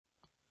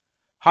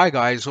Hi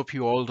guys, hope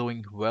you all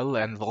doing well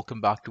and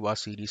welcome back to our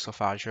series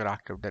of Azure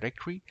Active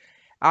Directory.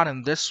 And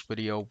in this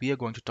video, we are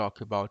going to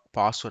talk about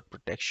password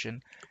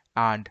protection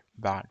and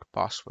banned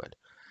password.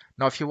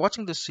 Now, if you're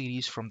watching this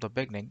series from the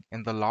beginning,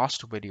 in the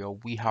last video,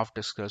 we have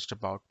discussed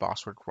about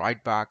password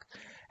writeback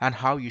and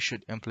how you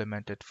should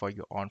implement it for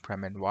your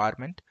on-prem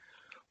environment.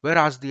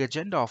 Whereas the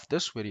agenda of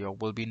this video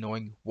will be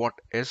knowing what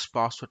is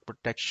password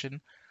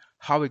protection,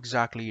 how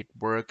exactly it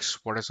works,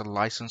 what is a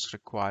license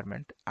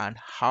requirement, and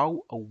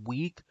how a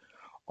weak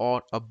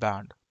or a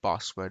banned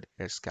password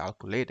is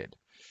calculated.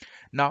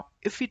 Now,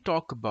 if we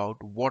talk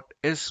about what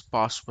is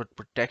password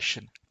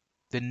protection,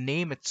 the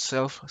name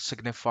itself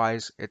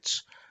signifies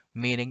its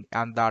meaning,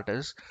 and that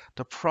is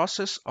the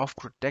process of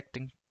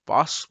protecting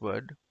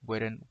password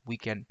wherein we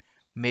can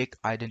make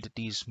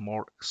identities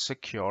more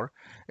secure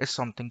is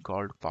something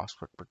called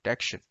password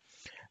protection.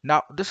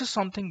 Now, this is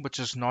something which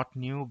is not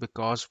new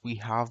because we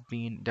have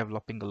been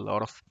developing a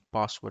lot of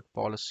password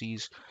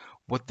policies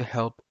with the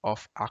help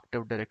of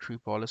Active Directory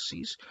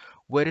policies,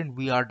 wherein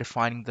we are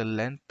defining the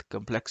length,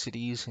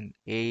 complexities, and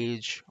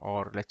age,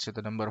 or let's say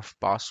the number of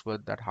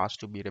password that has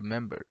to be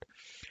remembered.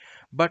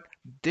 But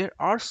there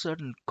are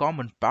certain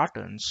common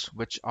patterns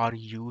which are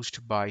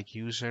used by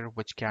user,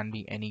 which can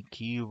be any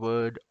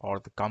keyword or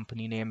the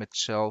company name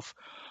itself,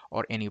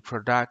 or any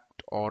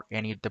product or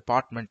any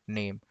department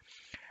name.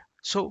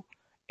 So,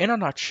 in a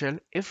nutshell,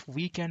 if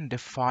we can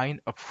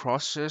define a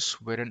process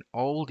wherein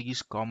all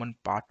these common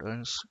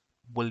patterns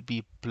will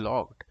be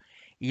blocked,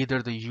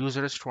 either the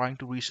user is trying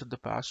to reset the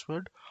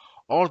password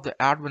or the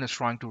admin is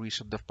trying to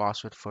reset the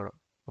password for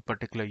a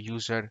particular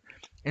user,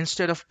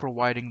 instead of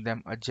providing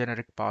them a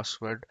generic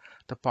password,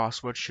 the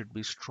password should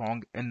be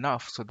strong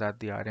enough so that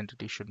the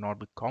identity should not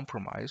be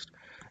compromised,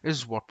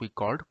 is what we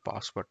called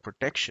password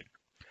protection.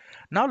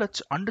 Now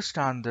let's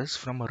understand this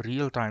from a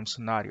real-time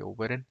scenario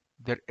wherein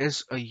there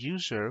is a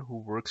user who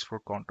works for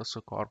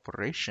Conceptswork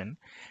Corporation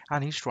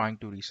and he's trying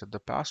to reset the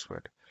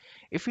password.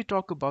 If we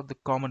talk about the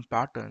common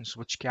patterns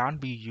which can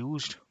be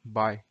used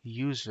by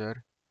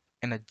user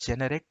in a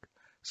generic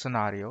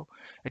scenario,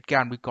 it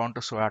can be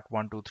Contoso at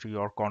 123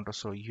 or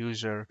Contoso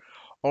user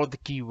or the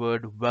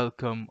keyword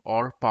welcome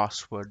or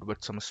password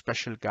with some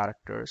special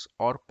characters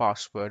or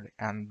password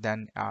and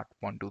then at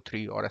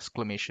 123 or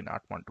exclamation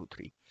at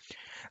 123.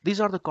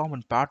 These are the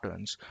common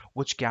patterns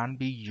which can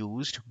be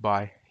used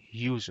by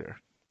user.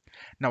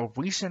 Now,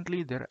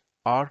 recently there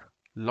are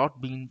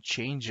lot been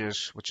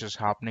changes which is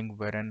happening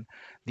wherein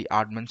the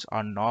admins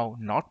are now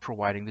not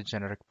providing the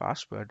generic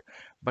password.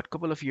 But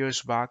couple of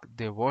years back,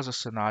 there was a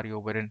scenario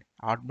wherein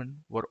admin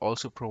were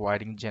also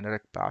providing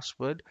generic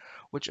password,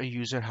 which a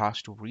user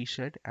has to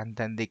reset and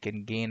then they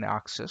can gain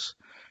access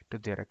to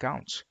their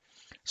accounts.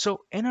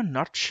 So in a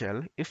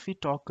nutshell, if we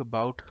talk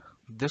about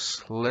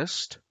this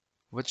list,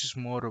 which is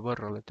moreover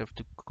relative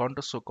to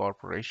Contoso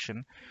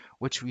Corporation,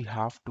 which we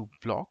have to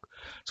block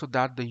so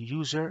that the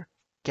user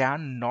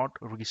cannot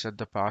reset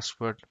the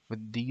password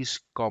with these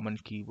common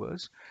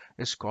keywords,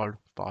 is called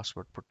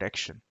password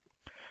protection.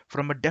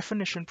 From a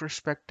definition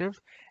perspective,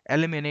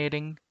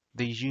 eliminating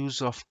the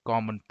use of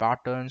common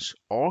patterns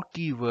or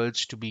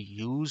keywords to be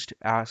used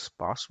as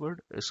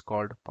password is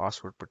called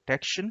password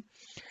protection,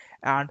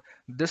 and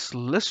this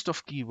list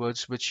of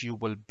keywords which you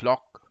will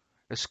block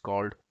is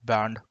called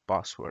banned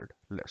password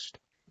list.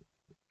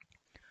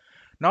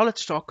 Now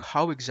let's talk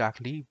how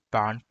exactly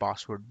banned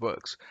password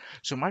works.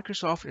 So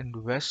Microsoft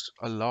invests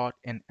a lot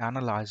in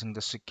analyzing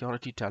the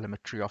security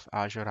telemetry of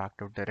Azure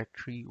Active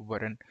Directory,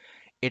 wherein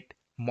it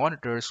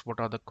monitors what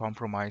are the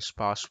compromised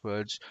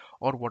passwords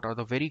or what are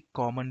the very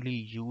commonly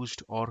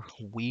used or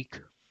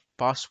weak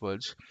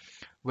passwords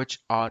which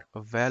are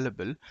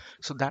available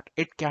so that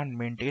it can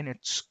maintain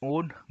its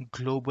own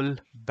global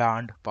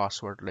banned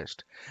password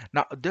list.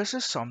 Now, this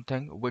is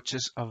something which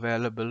is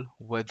available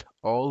with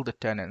all the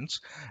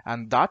tenants,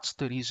 and that's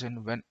the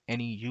reason when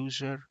any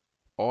user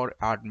or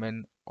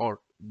admin or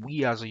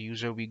we as a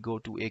user, we go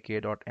to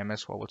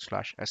ak.ms/sspr,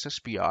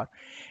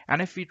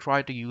 and if we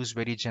try to use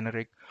very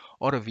generic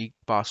or a weak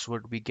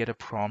password, we get a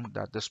prompt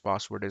that this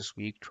password is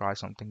weak, try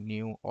something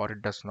new, or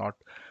it does not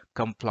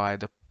comply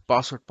the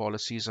password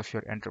policies of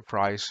your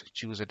enterprise,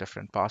 choose a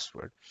different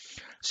password.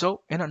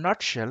 So in a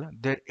nutshell,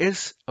 there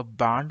is a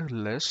banned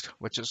list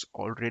which has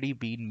already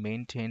been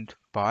maintained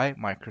by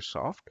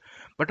Microsoft.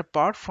 But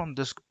apart from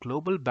this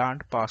global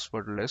banned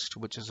password list,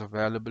 which is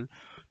available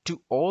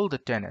to all the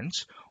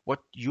tenants,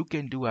 what you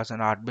can do as an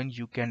admin,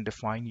 you can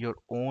define your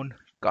own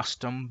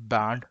custom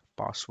banned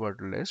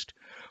password list,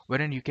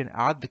 wherein you can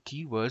add the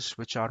keywords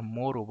which are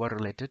moreover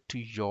related to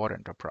your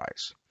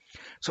enterprise.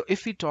 So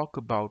if we talk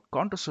about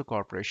Contoso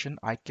Corporation,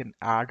 I can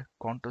add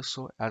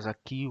Contoso as a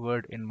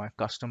keyword in my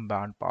custom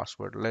banned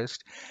password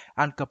list,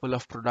 and couple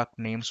of product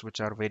names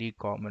which are very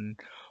common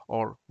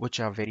or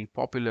which are very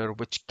popular,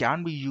 which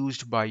can be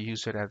used by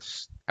user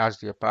as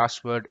their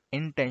password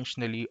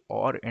intentionally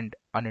or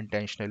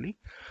unintentionally,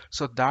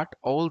 so that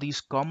all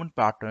these common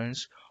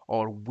patterns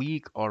or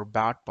weak or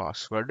bad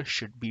password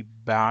should be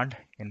banned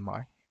in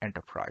my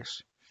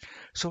enterprise.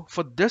 So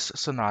for this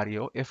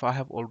scenario, if I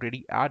have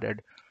already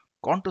added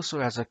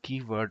contoso as a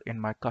keyword in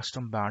my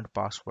custom band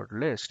password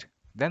list,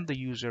 then the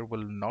user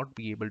will not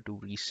be able to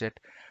reset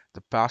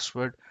the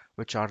password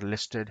which are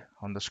listed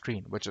on the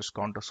screen, which is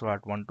contoso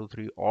at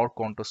 123 or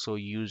contoso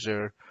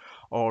user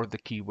or the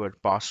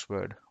keyword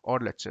password, or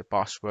let's say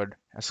password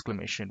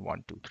exclamation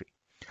 123.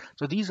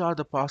 So these are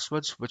the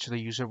passwords which the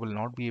user will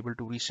not be able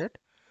to reset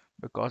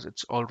because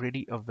it's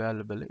already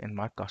available in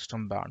my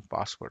custom band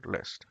password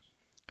list.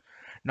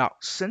 Now,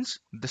 since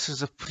this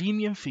is a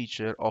premium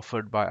feature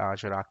offered by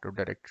Azure Active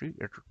Directory,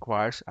 it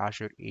requires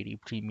Azure AD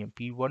Premium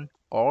P1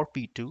 or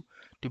P2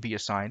 to be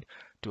assigned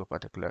to a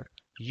particular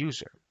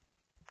user.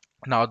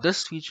 Now,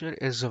 this feature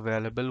is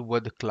available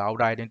with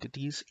cloud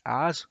identities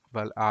as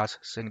well as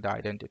synced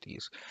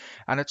identities.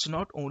 And it's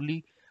not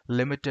only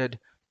limited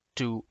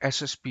to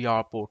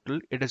SSPR portal,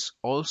 it is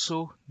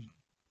also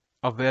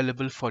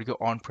available for your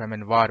on-prem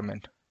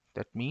environment.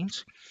 That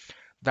means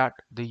that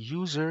the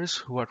users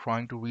who are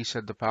trying to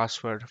reset the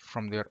password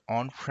from their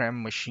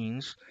on-prem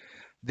machines,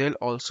 they'll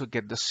also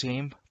get the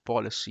same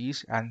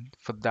policies, and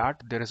for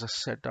that there is a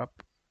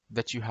setup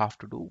that you have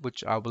to do,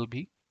 which I will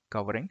be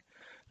covering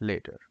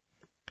later.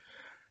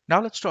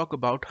 Now let's talk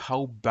about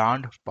how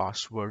banned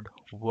password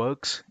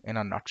works in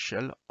a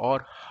nutshell,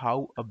 or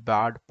how a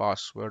bad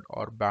password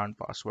or banned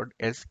password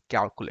is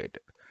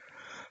calculated.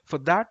 For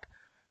that,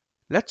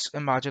 let's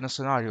imagine a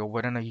scenario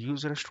wherein a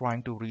user is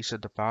trying to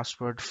reset the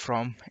password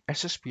from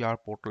SSPR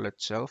portal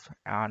itself,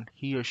 and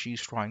he or she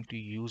is trying to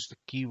use the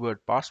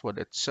keyword password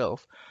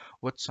itself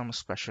with some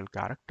special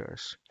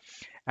characters.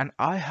 And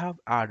I have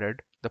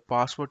added the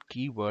password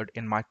keyword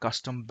in my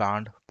custom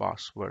banned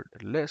password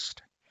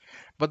list.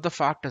 But the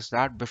fact is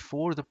that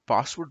before the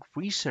password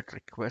reset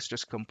request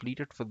is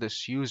completed for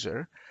this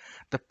user,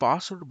 the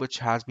password which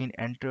has been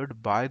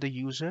entered by the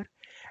user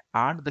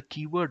and the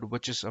keyword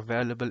which is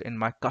available in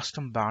my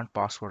custom band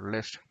password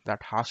list,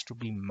 that has to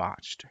be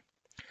matched.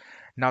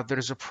 Now there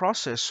is a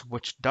process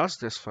which does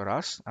this for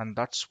us, and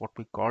that's what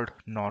we called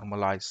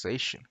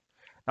normalization.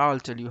 Now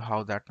I'll tell you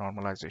how that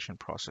normalization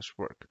process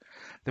works.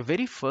 The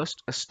very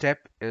first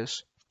step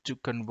is to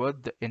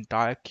convert the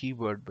entire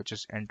keyword which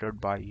is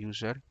entered by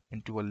user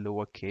into a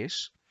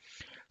lowercase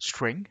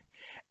string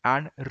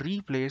and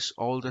replace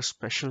all the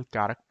special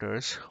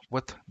characters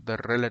with the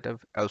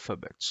relative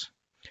alphabets.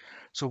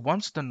 So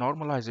once the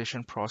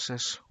normalization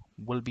process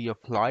will be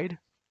applied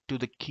to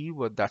the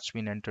keyword that's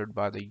been entered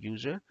by the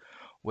user,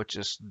 which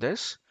is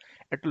this,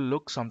 it will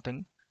look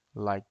something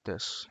like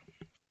this.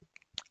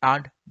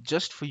 And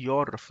just for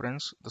your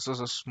reference, this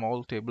is a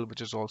small table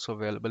which is also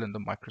available in the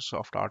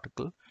Microsoft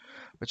article,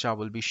 which I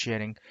will be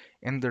sharing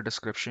in the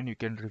description. You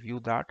can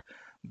review that.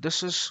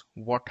 This is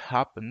what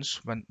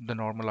happens when the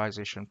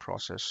normalization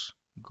process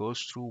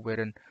goes through,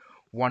 wherein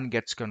one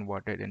gets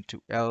converted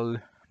into L,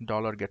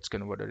 dollar gets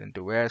converted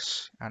into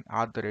S, and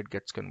at the rate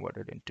gets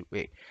converted into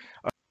A.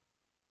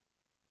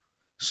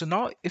 So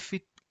now if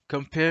we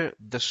compare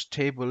this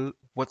table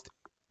with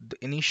the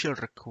initial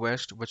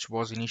request which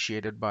was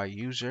initiated by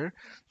user,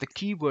 the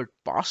keyword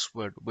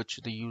password which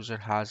the user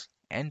has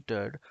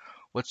entered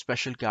with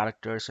special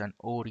characters and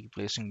O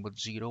replacing with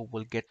 0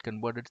 will get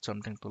converted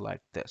something to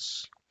like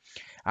this.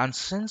 And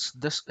since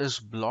this is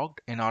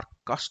blocked in our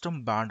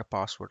custom banned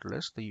password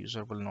list, the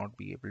user will not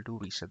be able to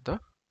reset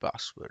the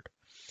password.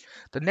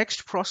 The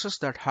next process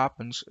that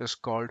happens is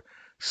called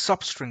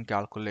substring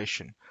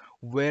calculation,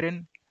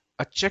 wherein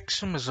a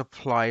checksum is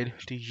applied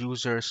to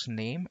user's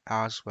name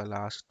as well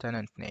as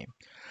tenant name.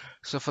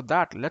 So for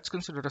that, let's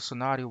consider a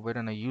scenario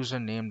wherein a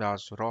user named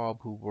as Rob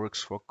who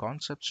works for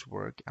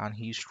Conceptswork, and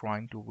he's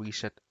trying to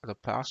reset the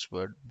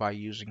password by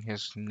using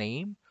his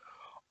name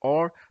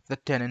or the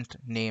tenant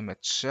name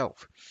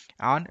itself.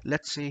 And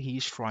let's say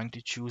he's trying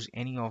to choose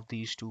any of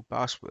these two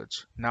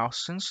passwords. Now,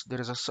 since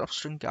there is a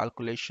substring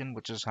calculation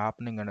which is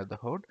happening under the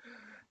hood,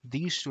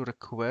 these two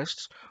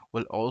requests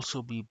will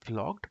also be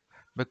blocked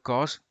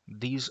because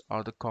these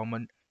are the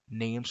common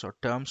names or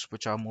terms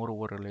which are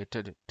moreover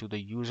related to the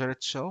user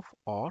itself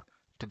or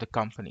to the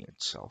company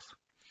itself.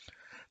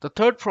 The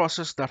third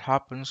process that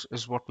happens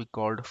is what we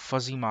called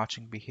fuzzy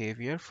matching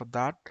behavior. For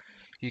that,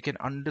 you can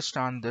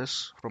understand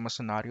this from a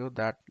scenario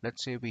that,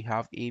 let's say we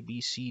have A,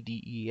 B, C,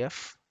 D, E,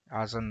 F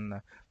as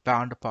an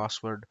banned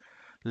password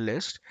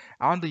list,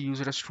 and the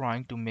user is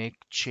trying to make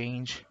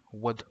change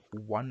with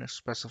one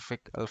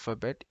specific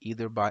alphabet,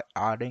 either by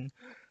adding,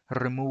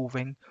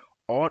 removing,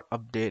 or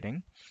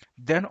updating.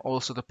 Then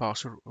also the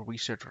password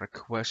reset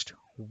request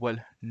will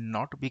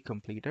not be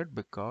completed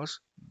because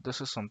this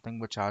is something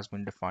which has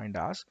been defined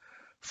as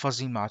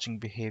fuzzy matching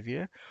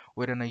behavior,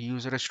 wherein a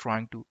user is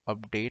trying to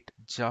update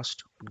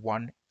just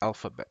one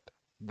alphabet.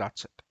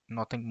 That's it,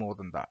 nothing more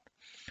than that.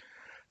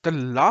 The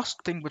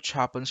last thing which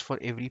happens for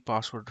every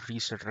password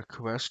reset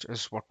request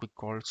is what we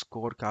call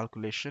score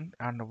calculation,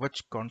 and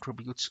which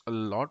contributes a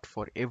lot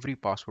for every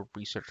password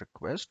reset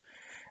request.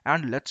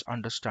 And let's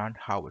understand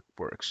how it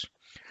works.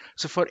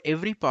 So for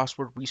every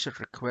password reset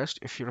request,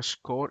 if your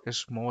score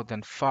is more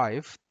than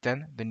 5,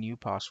 then the new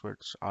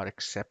passwords are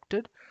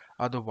accepted.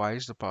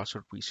 Otherwise, the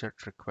password reset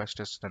request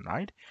is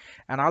denied.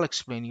 And I'll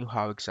explain you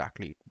how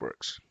exactly it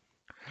works.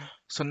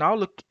 So now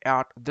look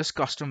at this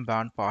custom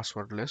band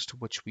password list,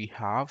 which we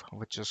have,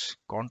 which is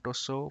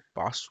Contoso,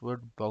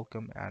 password,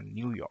 welcome, and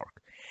New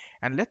York.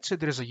 And let's say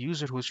there is a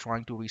user who's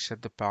trying to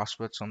reset the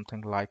password,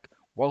 something like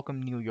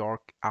welcome New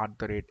York at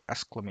the rate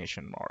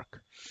exclamation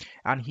mark.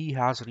 And he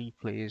has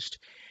replaced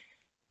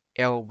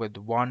L with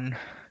 1,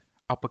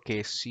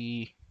 uppercase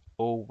C,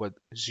 O with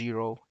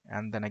 0,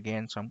 and then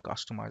again some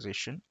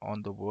customization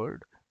on the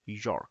word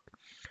York.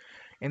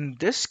 In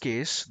this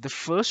case, the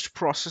first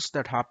process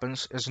that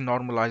happens is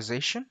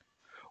normalization,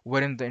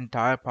 wherein the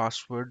entire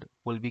password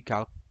will be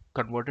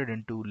converted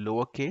into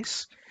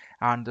lowercase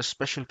and the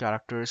special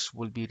characters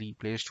will be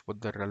replaced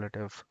with the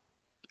relative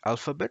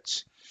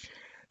alphabets.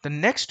 The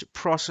next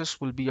process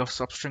will be of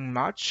substring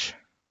match.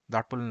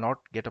 That will not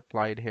get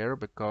applied here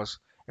because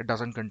it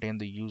doesn't contain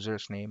the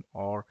user's name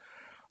or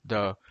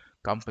the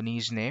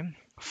company's name.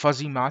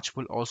 Fuzzy match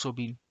will also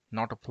be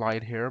not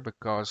applied here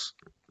because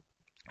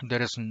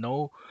there is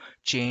no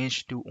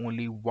change to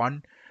only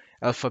one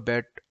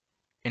alphabet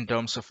in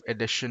terms of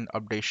addition,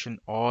 updation,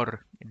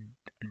 or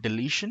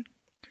deletion.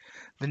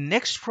 The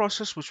next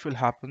process which will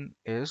happen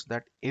is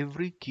that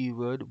every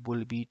keyword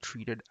will be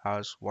treated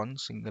as one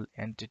single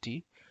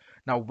entity.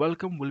 Now,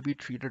 welcome will be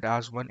treated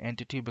as one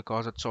entity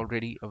because it's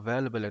already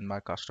available in my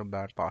custom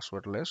band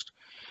password list.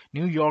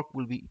 New York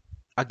will be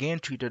again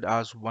treated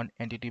as one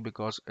entity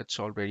because it's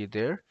already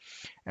there.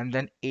 And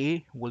then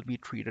A will be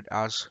treated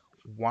as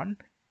one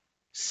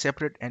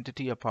separate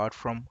entity apart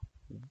from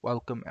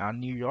welcome and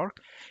New York.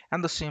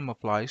 And the same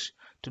applies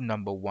to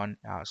number one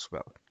as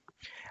well.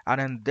 And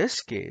in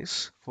this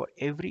case, for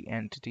every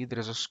entity, there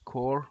is a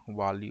score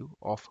value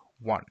of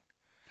 1.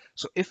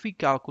 So if we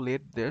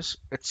calculate this,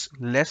 it's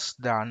less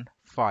than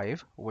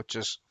 5, which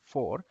is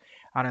 4.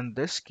 And in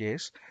this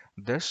case,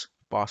 this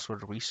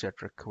password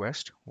reset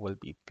request will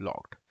be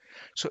blocked.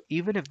 So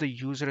even if the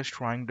user is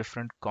trying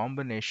different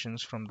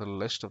combinations from the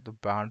list of the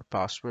banned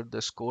password,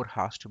 the score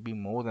has to be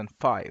more than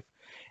 5.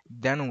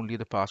 Then only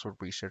the password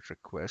reset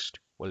request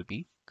will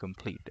be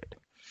completed.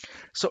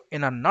 So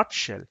in a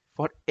nutshell,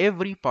 for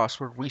every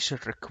password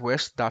reset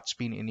request that's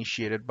been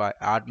initiated by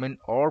admin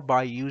or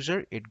by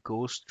user, it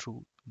goes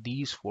through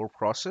these four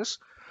processes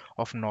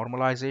of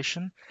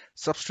normalization,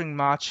 substring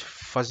match,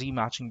 fuzzy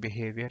matching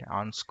behavior,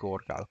 and score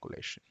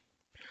calculation.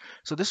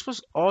 So this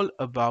was all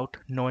about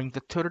knowing the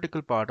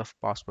theoretical part of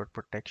password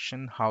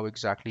protection, how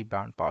exactly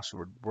banned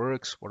password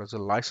works, what is the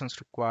license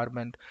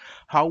requirement,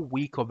 how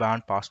weak or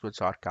banned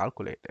passwords are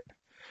calculated.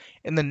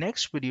 In the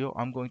next video,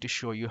 I'm going to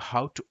show you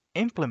how to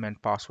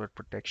implement password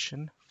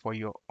protection for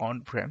your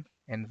on-prem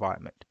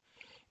environment.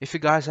 If you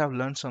guys have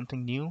learned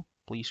something new,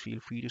 please feel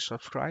free to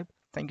subscribe.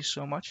 Thank you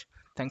so much.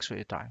 Thanks for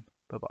your time.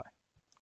 Bye-bye.